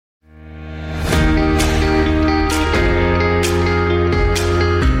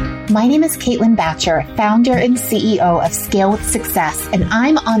My name is Caitlin Batcher, founder and CEO of Scale with Success, and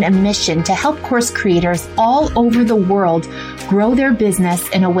I'm on a mission to help course creators all over the world grow their business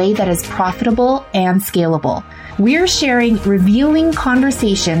in a way that is profitable and scalable. We're sharing revealing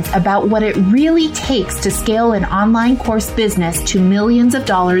conversations about what it really takes to scale an online course business to millions of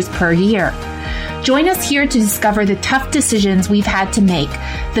dollars per year. Join us here to discover the tough decisions we've had to make,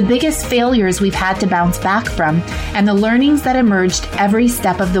 the biggest failures we've had to bounce back from, and the learnings that emerged every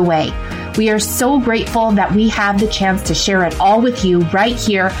step of the way. We are so grateful that we have the chance to share it all with you right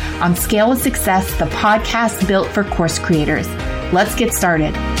here on Scale with Success, the podcast built for course creators. Let's get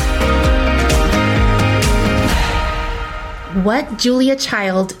started. What Julia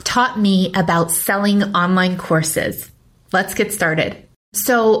Child taught me about selling online courses. Let's get started.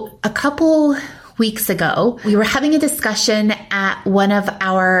 So a couple weeks ago, we were having a discussion at one of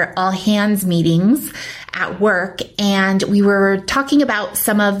our all hands meetings at work, and we were talking about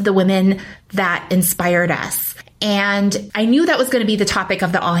some of the women that inspired us. And I knew that was going to be the topic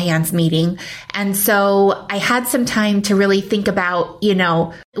of the all hands meeting. And so I had some time to really think about,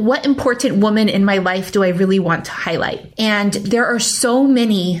 what important woman in my life do I really want to highlight? And there are so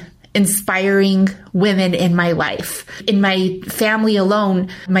many inspiring women in my life. In my family alone,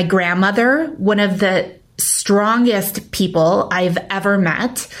 my grandmother, one of the strongest people I've ever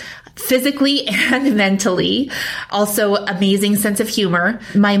met, physically and mentally, also amazing sense of humor.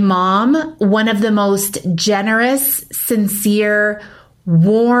 My mom, one of the most generous, sincere,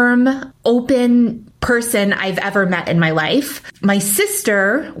 warm, open person I've ever met in my life. My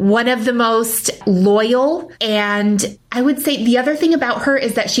sister, one of the most loyal, and I would say the other thing about her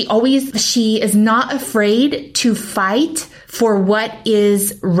is that she is not afraid to fight for what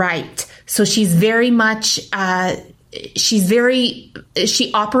is right. So she's very much,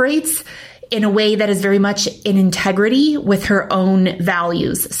 she operates in a way that is very much in integrity with her own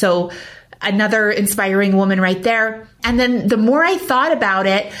values. So another inspiring woman right there. And then the more I thought about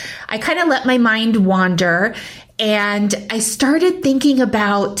it, I kind of let my mind wander, and I started thinking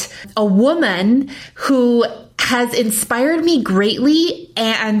about a woman who has inspired me greatly.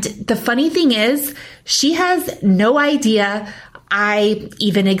 And the funny thing is, she has no idea I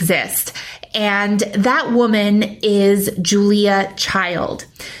even exist. And that woman is Julia Child.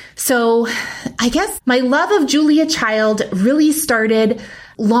 So I guess my love of Julia Child really started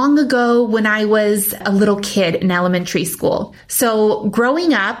long ago when I was a little kid in elementary school. So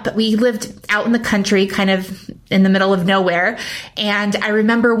growing up, we lived out in the country, kind of in the middle of nowhere. And I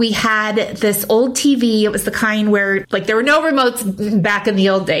remember we had this old TV. It was the kind where there were no remotes back in the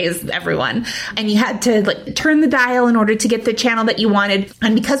old days, everyone. And you had to turn the dial in order to get the channel that you wanted.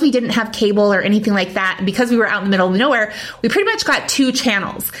 And because we didn't have cable or anything like that, and because we were out in the middle of nowhere, we pretty much got two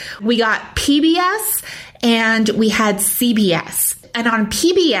channels. We got PBS and we had CBS. And on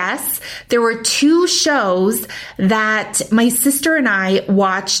PBS, there were two shows that my sister and I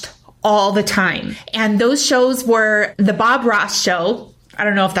watched all the time. And those shows were the Bob Ross Show. I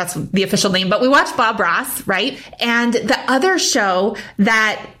don't know if that's the official name, but we watched Bob Ross, right? And the other show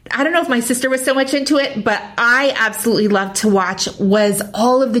that I don't know if my sister was so much into it, but I absolutely loved to watch was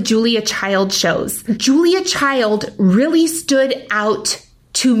all of the Julia Child shows. Julia Child really stood out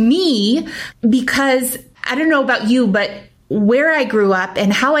to me because I don't know about you, but where I grew up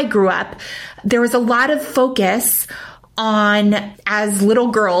and how I grew up, there was a lot of focus on, as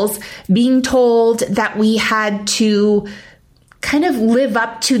little girls, being told that we had to kind of live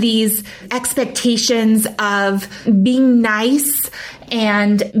up to these expectations of being nice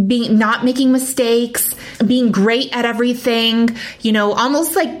and not making mistakes, being great at everything,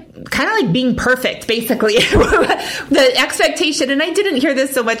 almost kind of like being perfect, basically, the expectation. And I didn't hear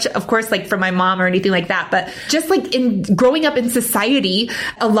this so much, of course, from my mom or anything like that, but just in growing up in society,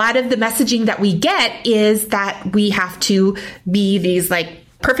 a lot of the messaging that we get is that we have to be these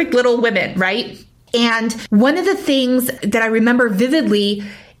perfect little women, right? And one of the things that I remember vividly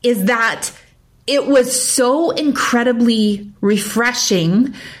is that it was so incredibly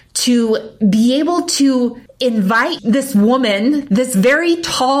refreshing to be able to invite this woman, this very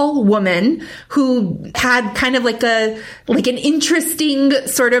tall woman who had kind of an interesting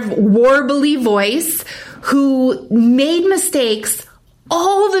sort of warbly voice, who made mistakes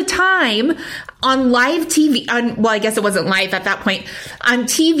all the time on live TV. I guess it wasn't live at that point, on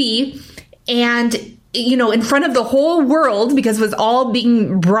TV. And, in front of the whole world, because it was all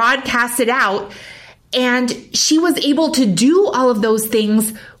being broadcasted out. And she was able to do all of those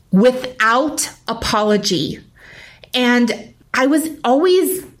things without apology. And I was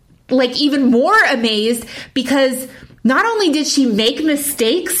always even more amazed because not only did she make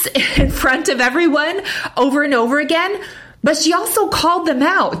mistakes in front of everyone over and over again, but she also called them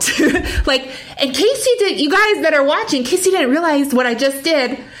out. Like, in case you guys that are watching, in case you didn't realize what I just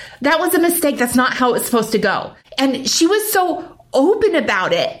did, that was a mistake. That's not how it's supposed to go. And she was so open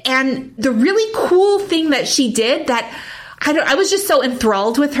about it. And the really cool thing that she did that I was just so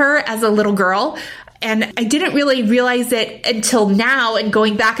enthralled with her as a little girl. And I didn't really realize it until now, and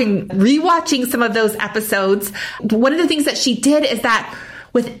going back and rewatching some of those episodes. One of the things that she did is that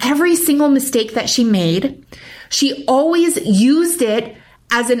with every single mistake that she made, she always used it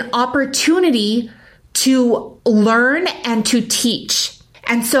as an opportunity to learn and to teach.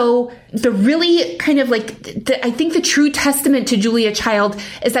 And so the really kind of like, I think the true testament to Julia Child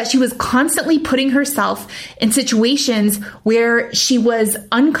is that she was constantly putting herself in situations where she was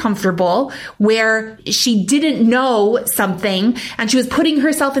uncomfortable, where she didn't know something, and she was putting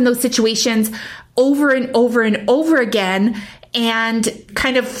herself in those situations over and over and over again, and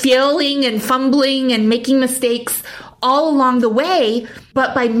kind of failing and fumbling and making mistakes all along the way.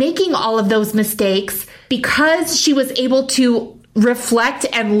 But by making all of those mistakes, because she was able to reflect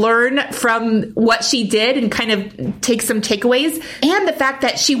and learn from what she did and kind of take some takeaways, and the fact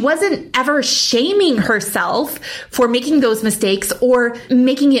that she wasn't ever shaming herself for making those mistakes or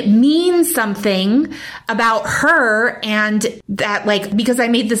making it mean something about her, and that like, because I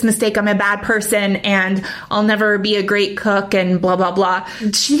made this mistake, I'm a bad person and I'll never be a great cook and blah, blah, blah.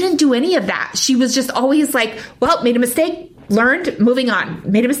 She didn't do any of that. She was just always like, well, made a mistake, learned, moving on.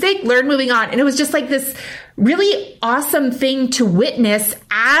 Made a mistake, learned, moving on. And it was just like this really awesome thing to witness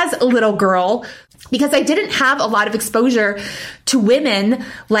as a little girl, because I didn't have a lot of exposure to women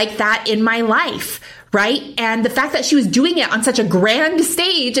like that in my life, right? And the fact that she was doing it on such a grand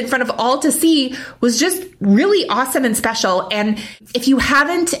stage in front of all to see was just really awesome and special. And if you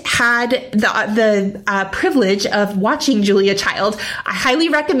haven't had the privilege of watching Julia Child, I highly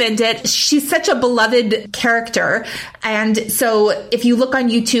recommend it. She's such a beloved character. And so if you look on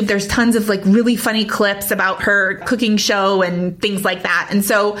YouTube, there's tons of like really funny clips about her cooking show and things like that. And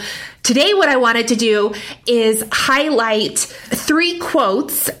so today, what I wanted to do is highlight 3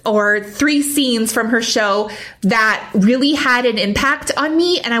 quotes or 3 scenes from her show that really had an impact on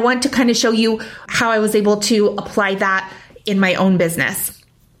me. And I want to kind of show you how I was able to apply that in my own business.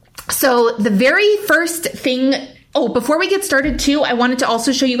 So the very first thing, before we get started too, I wanted to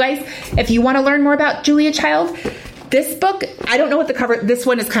also show you guys, if you want to learn more about Julia Child, this book, I don't know what the cover, this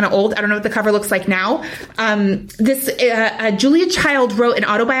one is kind of old. I don't know what the cover looks like now. Julia Child wrote an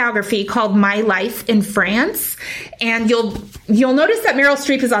autobiography called My Life in France. And you'll notice that Meryl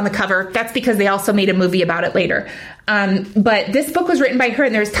Streep is on the cover. That's because they also made a movie about it later. But this book was written by her,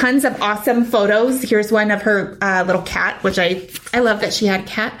 and there's tons of awesome photos. Here's one of her little cat, which I love that she had a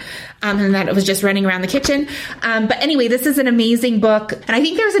cat. And that it was just running around the kitchen. But anyway, this is an amazing book. And I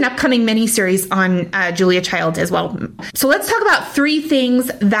think there's an upcoming mini-series on Julia Child as well. So let's talk about 3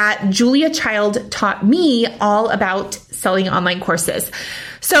 things that Julia Child taught me all about selling online courses.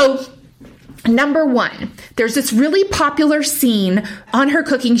 So number 1, there's this really popular scene on her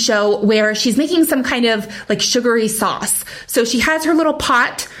cooking show where she's making some kind of like sugary sauce. So she has her little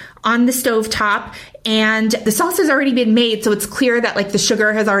pot on the stovetop, and the sauce has already been made. So it's clear that like the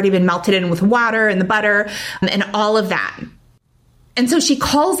sugar has already been melted in with water and the butter and all of that. And so she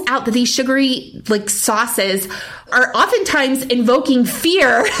calls out that these sugary like sauces are oftentimes invoking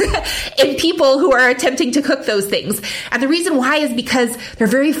fear in people who are attempting to cook those things. And the reason why is because they're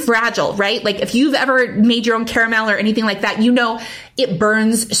very fragile, right? Like if you've ever made your own caramel or anything like that, you know it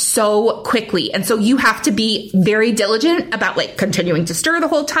burns so quickly. And so you have to be very diligent about like continuing to stir the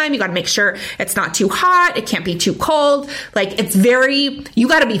whole time. You got to make sure it's not too hot. It can't be too cold. Like you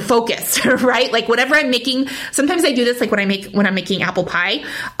got to be focused, right? Like whatever I'm making, sometimes I do this, like when I'm making apple pie,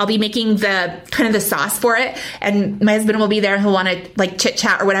 I'll be making the kind of the sauce for it. And my husband will be there and he'll want to like chit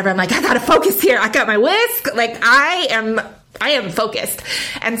chat or whatever. I'm like, I got to focus here. I got my whisk. Like I am focused.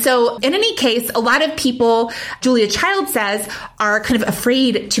 And so in any case, a lot of people, Julia Child says, are kind of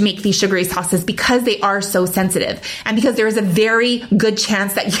afraid to make these sugary sauces because they are so sensitive and because there is a very good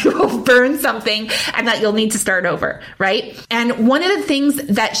chance that you will burn something and that you'll need to start over, right? And one of the things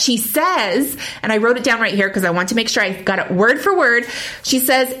that she says, and I wrote it down right here because I want to make sure I got it word for word. She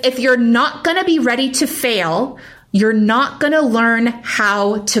says, if you're not going to be ready to fail, you're not going to learn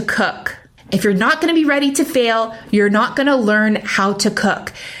how to cook. If you're not going to be ready to fail, you're not going to learn how to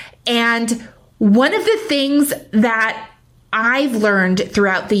cook. And one of the things that I've learned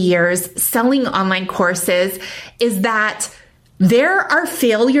throughout the years selling online courses is that there are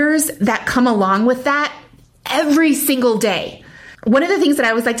failures that come along with that every single day. One of the things that I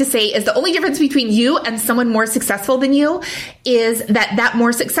always like to say is the only difference between you and someone more successful than you is that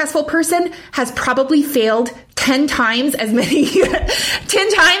more successful person has probably failed 10 times as many,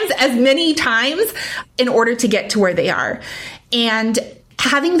 10 times as many times in order to get to where they are. And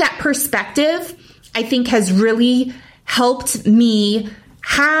having that perspective, I think, has really helped me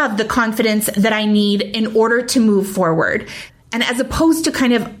have the confidence that I need in order to move forward. And as opposed to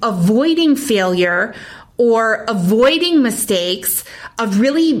kind of avoiding failure or avoiding mistakes, of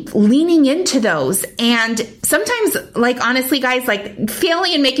really leaning into those. And sometimes, like, honestly, guys, like,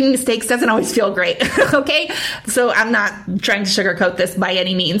 failing and making mistakes doesn't always feel great. Okay. So I'm not trying to sugarcoat this by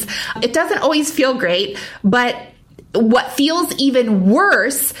any means. It doesn't always feel great, but what feels even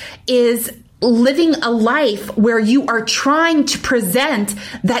worse is living a life where you are trying to present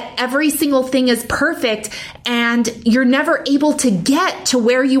that every single thing is perfect and you're never able to get to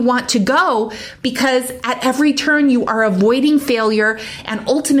where you want to go because at every turn you are avoiding failure, and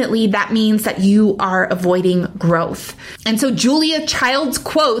ultimately that means that you are avoiding growth. And so Julia Child's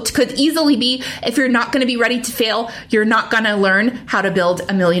quote could easily be, if you're not going to be ready to fail, you're not going to learn how to build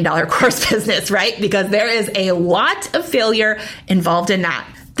 $1 million course business, right? Because there is a lot of failure involved in that.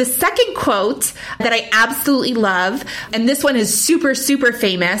 The second quote that I absolutely love, and this one is super, super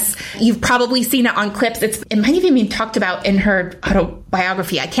famous. You've probably seen it on clips. It might even be talked about in her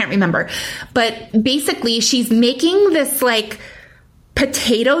autobiography. I can't remember. But basically, she's making this like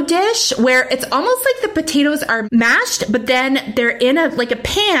potato dish where it's almost like the potatoes are mashed, but then they're in a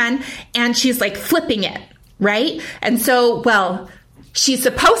pan and she's like flipping it, right? And so, she's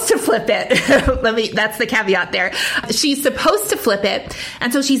supposed to flip it. That's the caveat there. She's supposed to flip it.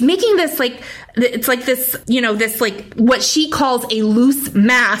 And so she's making this it's like this, this like what she calls a loose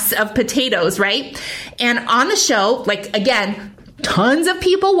mass of potatoes, right? And on the show, again, tons of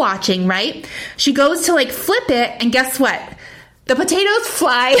people watching, right? She goes to flip it, and guess what? The potatoes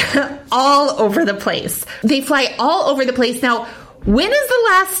fly all over the place. They fly all over the place. Now, when is the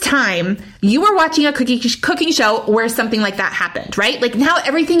last time you were watching a cooking show where something like that happened, right? Now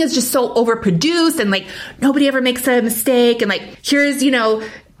everything is just so overproduced and nobody ever makes a mistake. And here's,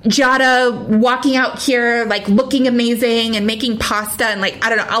 Giada walking out here, looking amazing and making pasta and I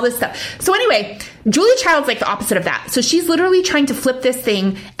don't know, all this stuff. So anyway, Julia Child's the opposite of that. So she's literally trying to flip this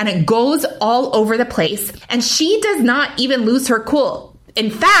thing and it goes all over the place. And she does not even lose her cool. In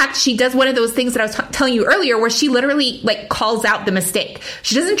fact, she does one of those things that I was telling you earlier where she literally calls out the mistake.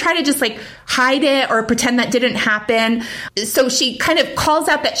 She doesn't try to just hide it or pretend that didn't happen. So she kind of calls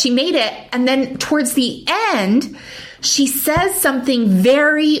out that she made it. And then towards the end, she says something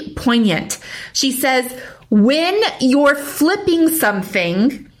very poignant. She says, when you're flipping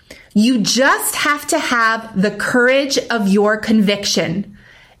something, you just have to have the courage of your conviction.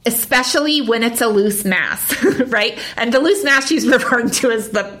 Especially when it's a loose mass, right? And the loose mass she's referring to as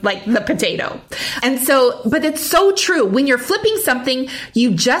the potato. And so, but it's so true. When you're flipping something,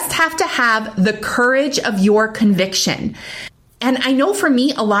 you just have to have the courage of your conviction. And I know for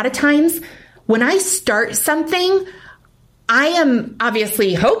me, a lot of times when I start something, I am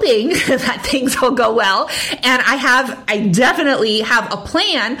obviously hoping that things will go well. And I definitely have a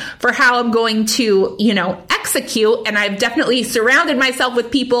plan for how I'm going to, execute. And I've definitely surrounded myself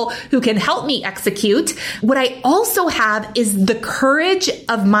with people who can help me execute. What I also have is the courage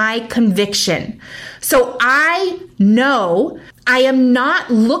of my conviction. So I know I am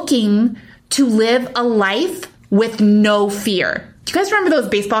not looking to live a life with no fear. Do you guys remember those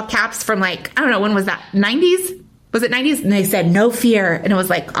baseball caps from I don't know, when was that? 90s? Was it 90s? And they said, no fear. And it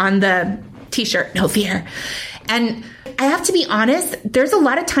was on the t-shirt, no fear. And I have to be honest, there's a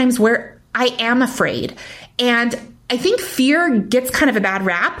lot of times where I am afraid. And I think fear gets kind of a bad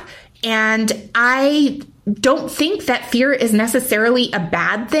rap. And I don't think that fear is necessarily a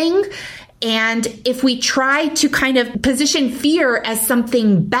bad thing. And if we try to kind of position fear as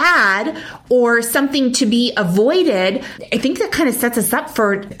something bad or something to be avoided, I think that kind of sets us up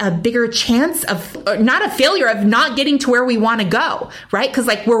for a bigger chance of not a failure, of not getting to where we want to go, right? Because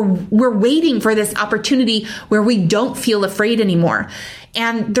we're waiting for this opportunity where we don't feel afraid anymore.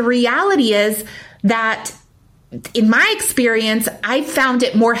 And the reality is that in my experience, I found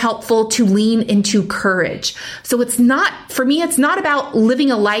it more helpful to lean into courage. So it's not about living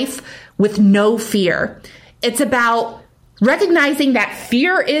a life with no fear. It's about recognizing that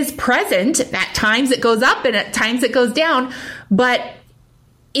fear is present. At times it goes up and at times it goes down. But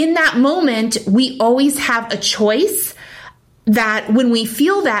in that moment, we always have a choice that when we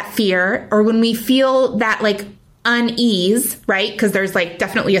feel that fear or when we feel that unease, right? Because there's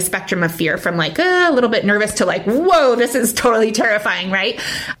definitely a spectrum of fear from a little bit nervous to whoa, this is totally terrifying, right?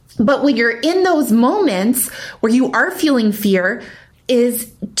 But when you're in those moments where you are feeling fear,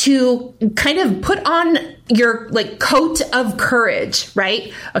 is to kind of put on your like coat of courage,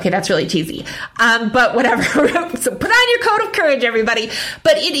 right? Okay, that's really cheesy. But whatever. So put on your coat of courage, everybody.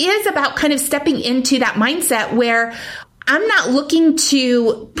 But it is about kind of stepping into that mindset where I'm not looking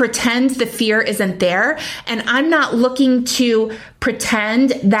to pretend the fear isn't there. And I'm not looking to pretend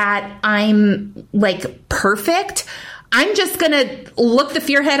that I'm like perfect. I'm just going to look the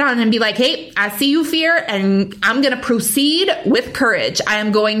fear head on and be like, hey, I see you, fear, and I'm going to proceed with courage. I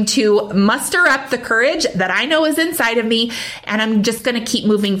am going to muster up the courage that I know is inside of me, and I'm just going to keep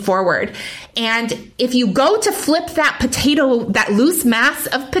moving forward. And if you go to flip that potato, that loose mass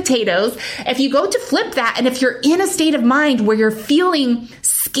of potatoes, if you go to flip that, and if you're in a state of mind where you're feeling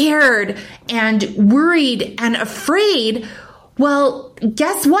scared and worried and afraid, well,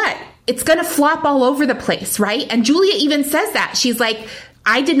 guess what? It's going to flop all over the place, right? And Julia even says that. She's like,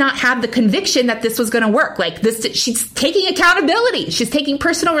 I did not have the conviction that this was going to work. Like this, she's taking accountability. She's taking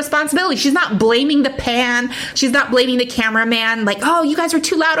personal responsibility. She's not blaming the pan. She's not blaming the cameraman. Like, oh, you guys were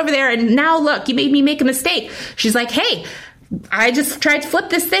too loud over there. And now look, you made me make a mistake. She's like, hey, I just tried to flip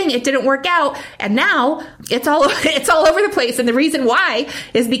this thing. It didn't work out. And now it's all over the place. And the reason why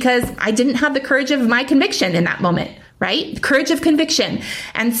is because I didn't have the courage of my conviction in that moment. Right? Courage of conviction.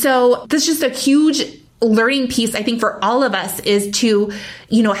 And so this is just a huge learning piece, I think, for all of us is to,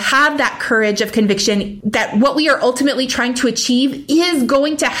 have that courage of conviction that what we are ultimately trying to achieve is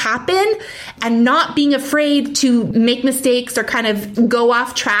going to happen and not being afraid to make mistakes or kind of go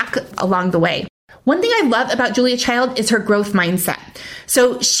off track along the way. One thing I love about Julia Child is her growth mindset.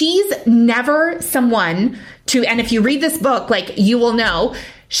 So she's never someone and if you read this book, like you will know,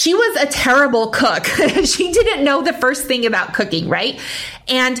 she was a terrible cook. She didn't know the first thing about cooking, right?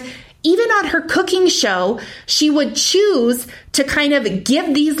 And even on her cooking show, she would choose to kind of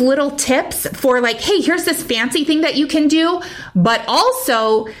give these little tips for like, hey, here's this fancy thing that you can do, but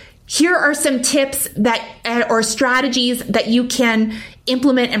also here are some tips that or strategies that you can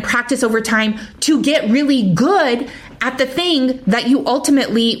implement and practice over time to get really good at the thing that you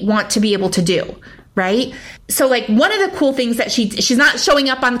ultimately want to be able to do. Right? So like one of the cool things that she's not showing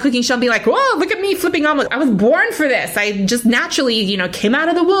up on the cooking show and be like, whoa, look at me flipping omelets. I was born for this. I just naturally, came out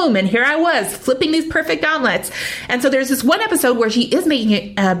of the womb and here I was flipping these perfect omelets. And so there's this one episode where she is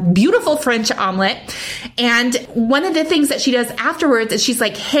making a beautiful French omelet. And one of the things that she does afterwards is she's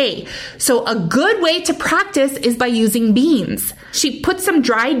like, hey, so a good way to practice is by using beans. She puts some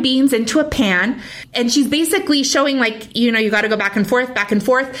dried beans into a pan and she's basically showing like, you got to go back and forth.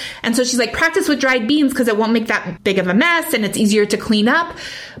 And so she's like, practice with dried beans because it won't make that big of a mess and it's easier to clean up.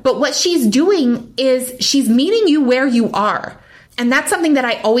 But what she's doing is she's meeting you where you are. And that's something that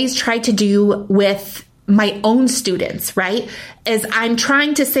I always try to do with my own students, right? Is I'm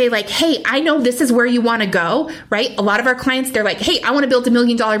trying to say like, hey, I know this is where you want to go, right? A lot of our clients, they're like, hey, I want to build $1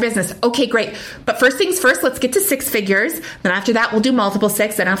 million business. Okay, great. But first things first, let's get to 6 figures. Then after that, we'll do multiple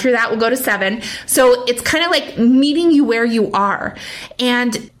 6. And after that, we'll go to 7. So it's kind of like meeting you where you are.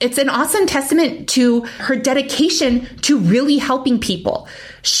 And it's an awesome testament to her dedication to really helping people.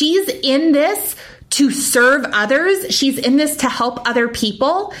 She's in this to serve others. She's in this to help other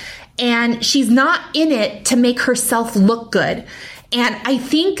people. And she's not in it to make herself look good. And I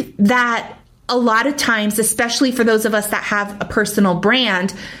think that a lot of times, especially for those of us that have a personal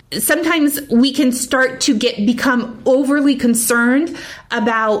brand, sometimes we can start to become overly concerned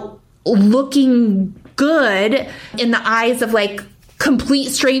about looking good in the eyes of like complete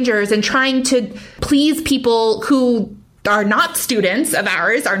strangers and trying to please people who are not students of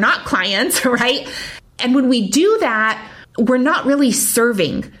ours, are not clients, right? And when we do that, we're not really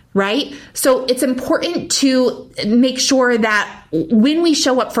serving, right? So it's important to make sure that when we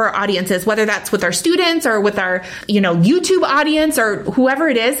show up for our audiences, whether that's with our students or with our, YouTube audience or whoever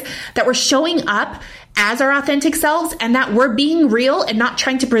it is, that we're showing up as our authentic selves and that we're being real and not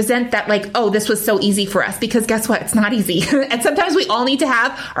trying to present that like, oh, this was so easy for us, because guess what? It's not easy. And sometimes we all need to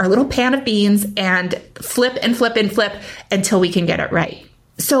have our little pan of beans and flip and flip and flip until we can get it right.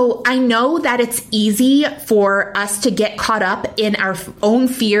 So I know that it's easy for us to get caught up in our own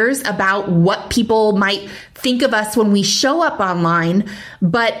fears about what people might think of us when we show up online.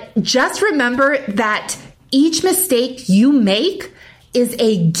 But just remember that each mistake you make is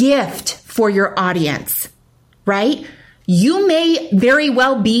a gift for your audience, right? You may very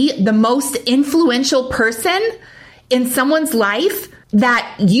well be the most influential person in someone's life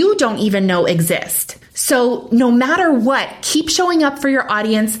that you don't even know exist. So no matter what, keep showing up for your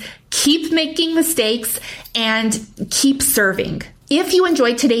audience, keep making mistakes, and keep serving. If you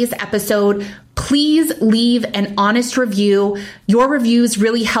enjoyed today's episode, please leave an honest review. Your reviews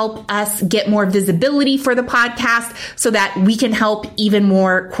really help us get more visibility for the podcast so that we can help even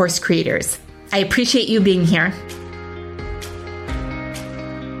more course creators. I appreciate you being here.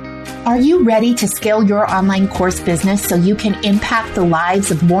 Are you ready to scale your online course business so you can impact the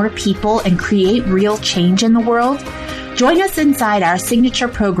lives of more people and create real change in the world? Join us inside our signature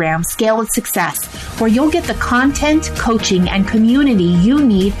program, Scale with Success, where you'll get the content, coaching, and community you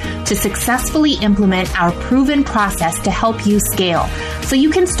need to successfully implement our proven process to help you scale, so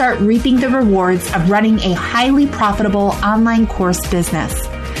you can start reaping the rewards of running a highly profitable online course business.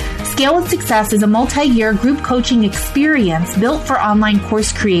 Scale with Success is a multi-year group coaching experience built for online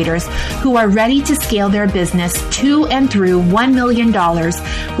course creators who are ready to scale their business to and through $1 million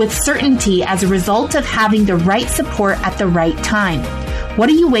with certainty as a result of having the right support at the right time. What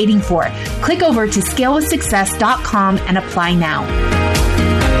are you waiting for? Click over to scalewithsuccess.com and apply now.